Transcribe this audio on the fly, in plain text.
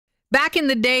Back in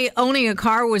the day, owning a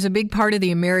car was a big part of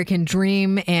the American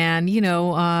dream. And,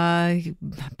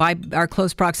 by our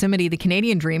close proximity, the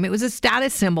Canadian dream, it was a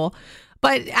status symbol.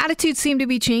 But attitudes seem to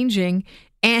be changing.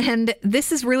 And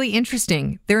this is really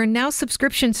interesting. There are now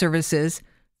subscription services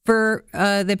for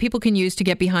that people can use to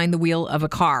get behind the wheel of a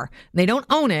car. They don't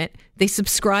own it. They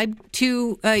subscribe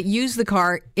to use the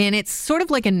car, and it's sort of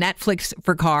like a Netflix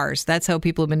for cars. That's how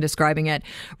people have been describing it.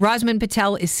 Rasman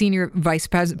Patel is Senior Vice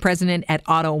President at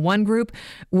Auto One Group,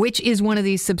 which is one of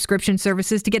these subscription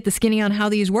services. To get the skinny on how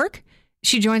these work,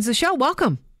 she joins the show.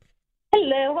 Welcome.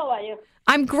 Hello, how are you?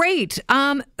 I'm great.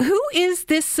 Who is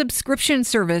this subscription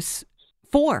service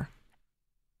for?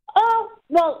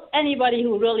 Well, anybody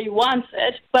who really wants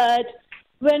it. But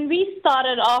when we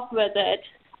started off with it,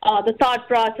 the thought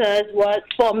process was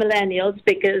for millennials,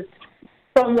 because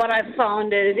from what I've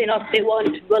found is, if they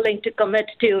weren't willing to commit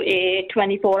to a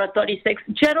 24 or 36,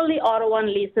 generally Auto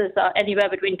One leases are anywhere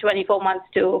between 24 months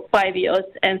to 5 years.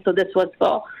 And so this was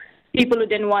for people who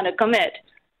didn't want to commit.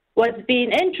 What's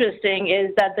been interesting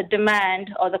is that the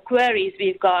demand or the queries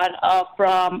we've got are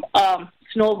from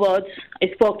snowbirds. I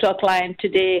spoke to a client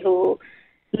today who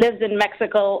lives in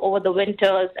Mexico over the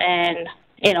winters and,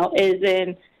 is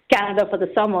in Canada for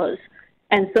the summers.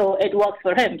 And so it works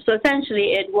for him. So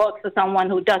essentially it works for someone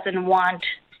who doesn't want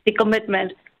the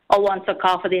commitment or wants a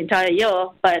car for the entire year,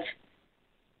 but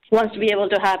wants to be able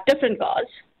to have different cars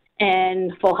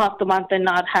and for half the month and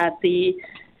not have the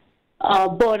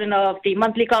burden of the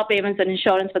monthly car payments and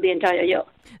insurance for the entire year.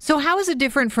 So how is it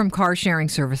different from car sharing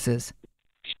services?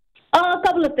 A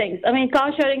couple of things.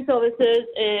 Car sharing services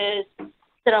is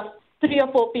there are 3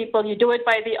 or 4 people. You do it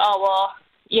by the hour.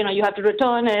 You have to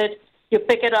return it. You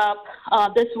pick it up.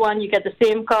 This one, you get the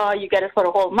same car. You get it for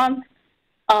a whole month.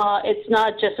 It's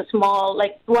not just a small,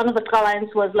 one of the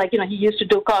clients was he used to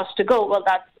do cars to go. Well,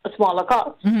 that's a smaller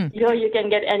car. Mm-hmm. You can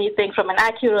get anything from an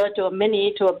Acura to a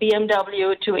Mini to a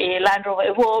BMW to a Land Rover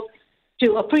Evoque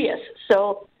to a Prius.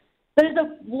 So there is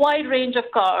a wide range of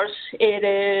cars. It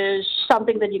is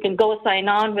something that you can go sign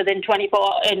on within 48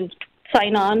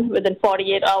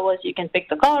 hours. You can pick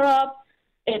the car up.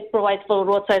 It provides full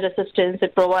roadside assistance.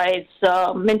 It provides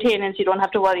maintenance. You don't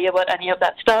have to worry about any of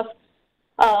that stuff.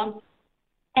 And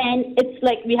it's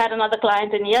like we had another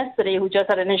client in yesterday who just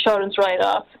had an insurance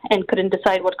write-off and couldn't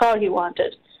decide what car he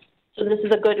wanted. So this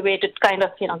is a good way to kind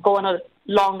of, go on a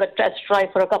longer test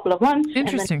drive for a couple of months.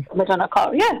 Interesting. And then commit on a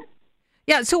car. Yeah.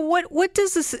 Yeah. So what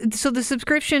does this? So the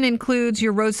subscription includes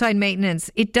your roadside maintenance.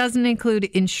 It doesn't include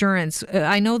insurance.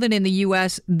 I know that in the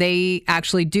U.S. they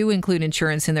actually do include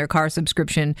insurance in their car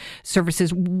subscription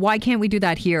services. Why can't we do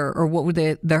that here? Or what were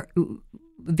the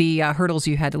hurdles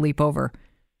you had to leap over?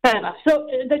 Fair enough. So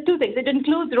there are 2 things. It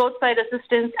includes roadside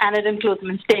assistance and it includes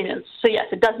maintenance. So yes,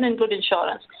 it doesn't include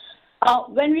insurance.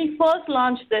 When we first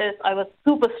launched this, I was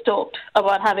super stoked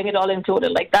about having it all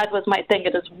included. That was my thing.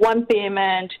 It is one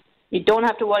payment. You don't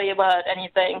have to worry about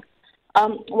anything.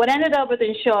 What ended up with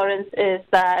insurance is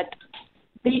that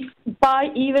by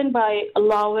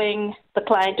allowing the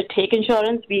client to take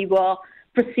insurance, we were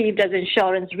perceived as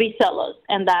insurance resellers,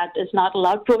 and that is not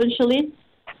allowed provincially.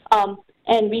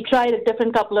 And we tried a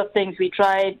different couple of things. We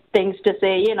tried things to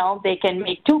say, they can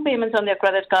make 2 payments on their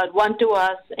credit card, one to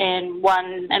us and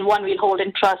one we'll hold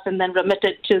in trust and then remit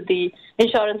it to the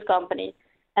insurance company.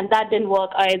 And that didn't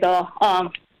work either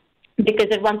because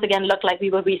it once again looked like we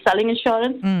were reselling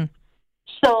insurance. Mm.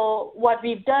 So what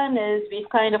we've done is we've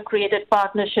kind of created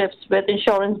partnerships with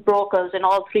insurance brokers in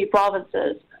all 3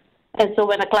 provinces. And so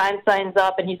when a client signs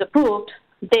up and he's approved,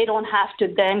 they don't have to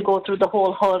then go through the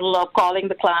whole hurdle of calling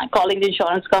the client, calling the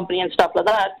insurance company and stuff like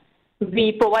that.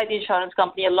 We provide the insurance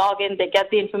company a login. They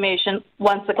get the information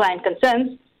once the client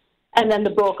consents, and then the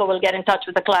broker will get in touch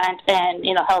with the client and,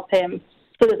 help him.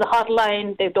 So there's a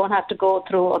hotline. They don't have to go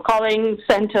through a calling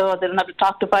center. They don't have to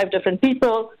talk to 5 different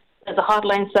people. There's a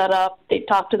hotline set up. They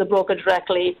talk to the broker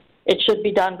directly. It should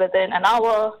be done within an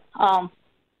hour.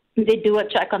 They do a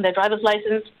check on their driver's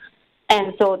license.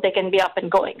 And so they can be up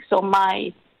and going. So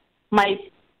my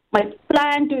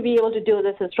plan to be able to do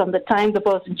this is from the time the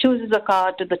person chooses a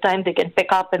car to the time they can pick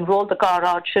up and roll the car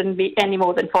out shouldn't be any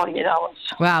more than 48 hours.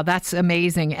 Wow, that's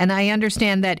amazing. And I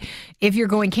understand that if you're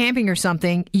going camping or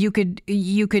something, you could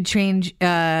change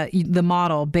the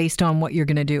model based on what you're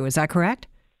going to do. Is that correct?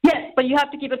 Yes, but you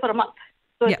have to keep it for a month.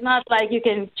 So it's not like you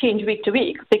can change week to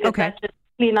week because that's just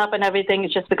clean up and everything.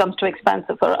 It just becomes too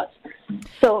expensive for us.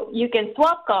 So you can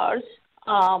swap cars.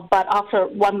 But after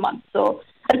 1 month. So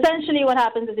essentially what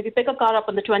happens is if you pick a car up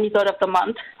on the 23rd of the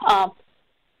month,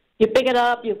 you pick it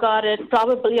up, you got it,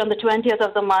 probably on the 20th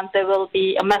of the month, there will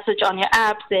be a message on your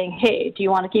app saying, hey, do you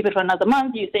want to keep it for another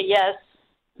month? You say yes.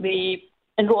 We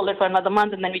enroll it for another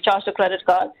month, and then we charge the credit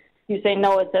card. You say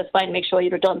no, it says fine, make sure you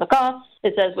return the car.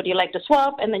 It says, would you like to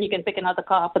swap? And then you can pick another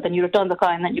car, but then you return the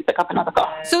car and then you pick up another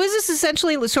car. So is this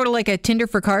essentially sort of like a Tinder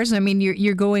for cars? I mean,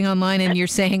 you're going online and you're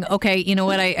saying, okay, you know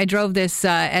what, I drove this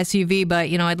SUV, but,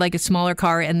 you know, I'd like a smaller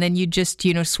car. And then you just,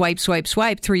 you know, swipe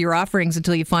through your offerings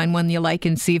until you find one you like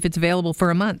and see if it's available for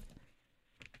a month.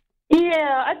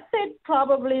 Yeah, I'd say it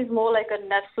probably is more like a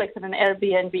Netflix and an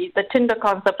Airbnb. The Tinder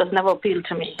concept has never appealed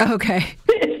to me. Okay.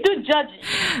 It's too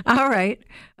judgy. All right.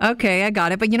 Okay, I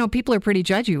got it. But, you know, people are pretty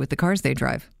judgy with the cars they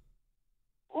drive.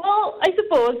 Well, I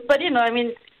suppose. But, you know, I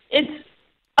mean,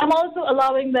 I'm also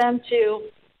allowing them to,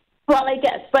 well, I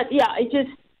guess. But, yeah,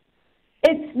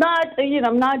 it's not, you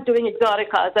know, I'm not doing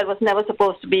exotic cars. That was never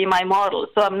supposed to be my model.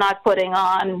 So I'm not putting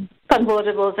on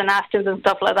convertibles and Astons and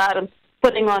stuff like that. I'm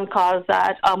putting on cars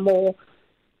that are more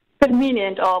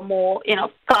convenient or more, you know,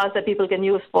 cars that people can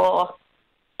use for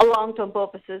long-term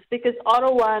purposes. Because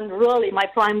Auto One, really, my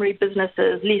primary business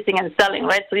is leasing and selling,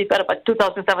 right? So we've got about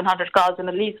 2,700 cars in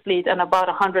the lease fleet and about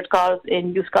 100 cars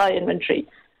in used car inventory.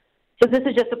 So this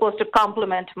is just supposed to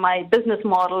complement my business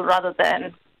model rather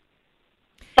than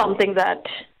something that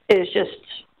is just,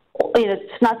 you know,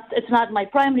 it's not my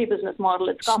primary business model.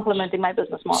 It's complementing my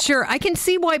business model. Sure, I can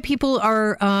see why people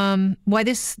are why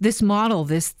this model,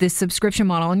 this subscription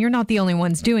model, and you're not the only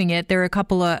ones doing it. There are a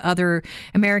couple of other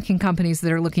American companies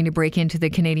that are looking to break into the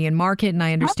Canadian market, and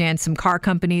I understand some car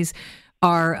companies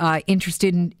are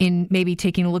interested in maybe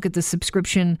taking a look at the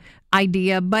subscription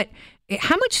idea. But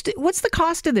how much? What's the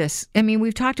cost of this? I mean,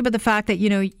 we've talked about the fact that, you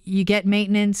know, you get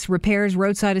maintenance, repairs,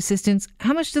 roadside assistance.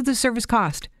 How much does the service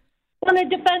cost? Well, it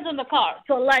depends on the car.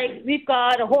 So, like, we've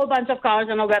got a whole bunch of cars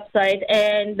on our website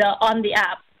and on the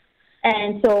app.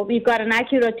 And so we've got an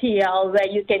Acura TL where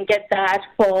you can get that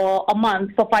for a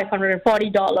month for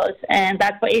 $540, and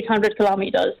that's for 800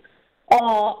 kilometers.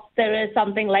 Or there is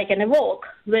something like an Evoque,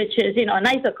 which is, you know, a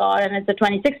nicer car, and it's a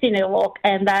 2016 Evoque,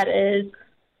 and that is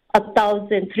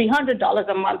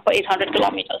 $1,300 a month for 800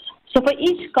 kilometers. So for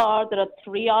each car, there are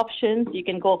three options. You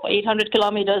can go for 800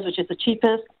 kilometers, which is the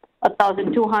cheapest,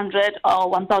 1,200 or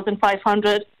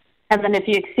 1,500, and then if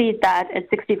you exceed that, it's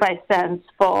 65 cents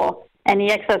for any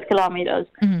excess kilometers.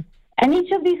 Mm-hmm. And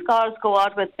each of these cars go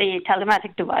out with a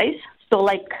telematic device. So,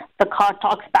 like, the car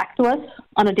talks back to us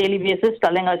on a daily basis,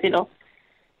 telling us, you know,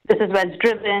 this is where it's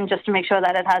driven, just to make sure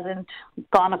that it hasn't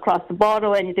gone across the border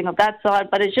or anything of that sort.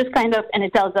 But it's just kind of, and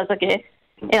it tells us, okay,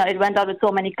 you know, it went out with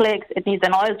so many clicks, it needs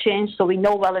an oil change, so we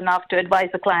know well enough to advise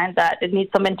the client that it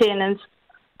needs some maintenance.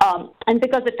 And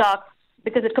because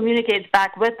it communicates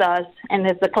back with us, and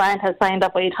if the client has signed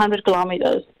up for 800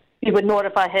 kilometers, we would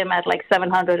notify him at like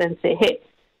 700 and say, hey,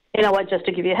 you know what, just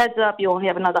to give you a heads up, you only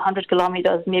have another 100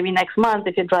 kilometers. Maybe next month,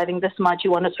 if you're driving this much, you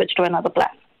want to switch to another plan.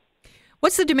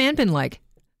 What's the demand been like?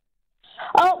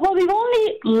 Well, we've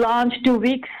only launched 2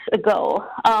 weeks ago.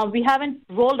 We haven't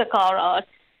rolled a car out,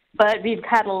 but we've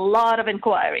had a lot of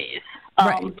inquiries.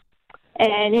 Right.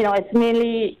 And, you know,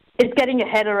 it's getting your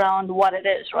head around what it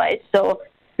is, right? So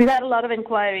we've had a lot of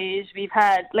inquiries. We've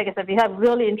had, like I said, we've had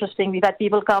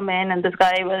people come in, and this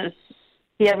guy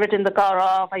he had written the car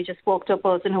off. I just spoke to a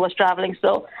person who was traveling.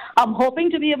 So I'm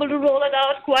hoping to be able to roll it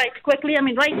out quite quickly. I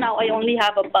mean, right now I only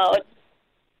have about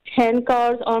 10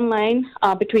 cars online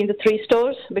between the three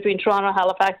stores, between Toronto,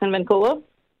 Halifax, and Vancouver.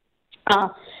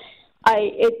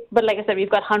 But like I said, we've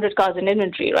got 100 cars in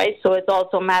inventory, right? So it's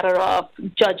also a matter of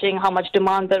judging how much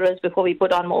demand there is before we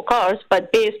put on more cars.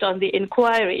 But based on the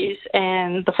inquiries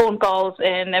and the phone calls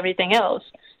and everything else,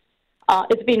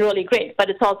 it's been really great. But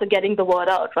it's also getting the word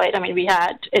out, right? I mean,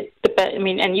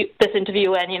 this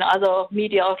interview and, you know, other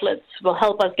media outlets will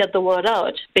help us get the word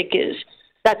out, because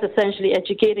that's essentially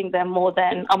educating them more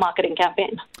than a marketing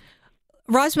campaign.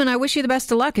 Rosman, I wish you the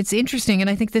best of luck. It's interesting, and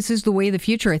I think this is the way of the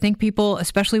future. I think people,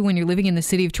 especially when you're living in the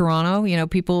city of Toronto, you know,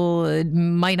 people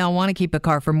might not want to keep a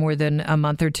car for more than a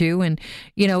month or two. And,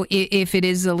 you know, if it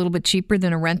is a little bit cheaper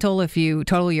than a rental, if you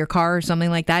total your car or something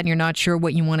like that and you're not sure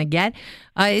what you want to get,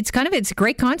 it's a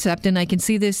great concept, and I can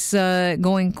see this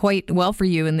going quite well for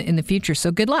you in the future.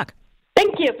 So good luck.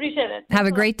 Thank you. Appreciate it. Have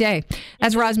a great day.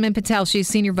 That's Rosman Patel. She's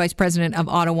Senior Vice President of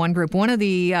Auto One Group. One of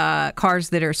the cars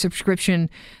that are subscription,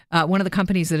 one of the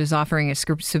companies that is offering a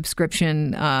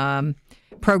subscription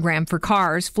program for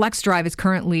cars, FlexDrive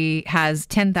currently has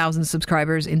 10,000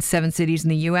 subscribers in 7 cities in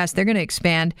the U.S. They're going to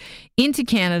expand into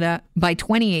Canada by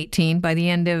 2018, by the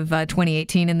end of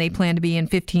 2018, and they plan to be in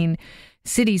 15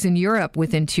 cities in Europe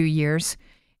within 2 years.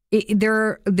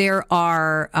 There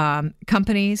are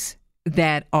companies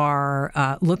that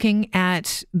are looking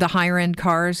at the higher end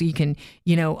cars. You can,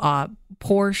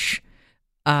 Porsche,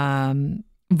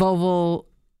 Volvo,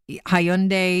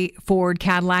 Hyundai, Ford,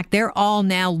 Cadillac, they're all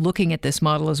now looking at this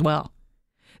model as well.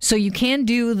 So you can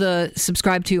do the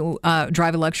subscribe to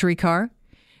drive a luxury car.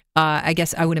 I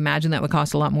guess I would imagine that would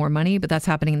cost a lot more money, but that's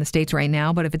happening in the States right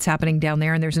now. But if it's happening down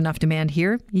there and there's enough demand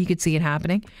here, you could see it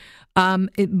happening.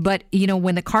 But,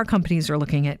 when the car companies are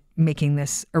looking at making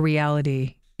this a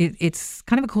reality, it's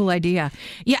kind of a cool idea.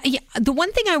 Yeah. The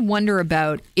one thing I wonder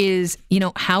about is,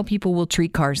 how people will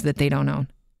treat cars that they don't own.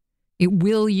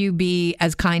 Will you be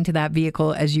as kind to that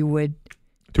vehicle as you would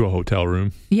to a hotel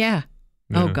room? Yeah.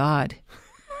 Oh, God.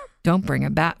 Don't bring a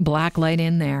black light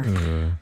in there.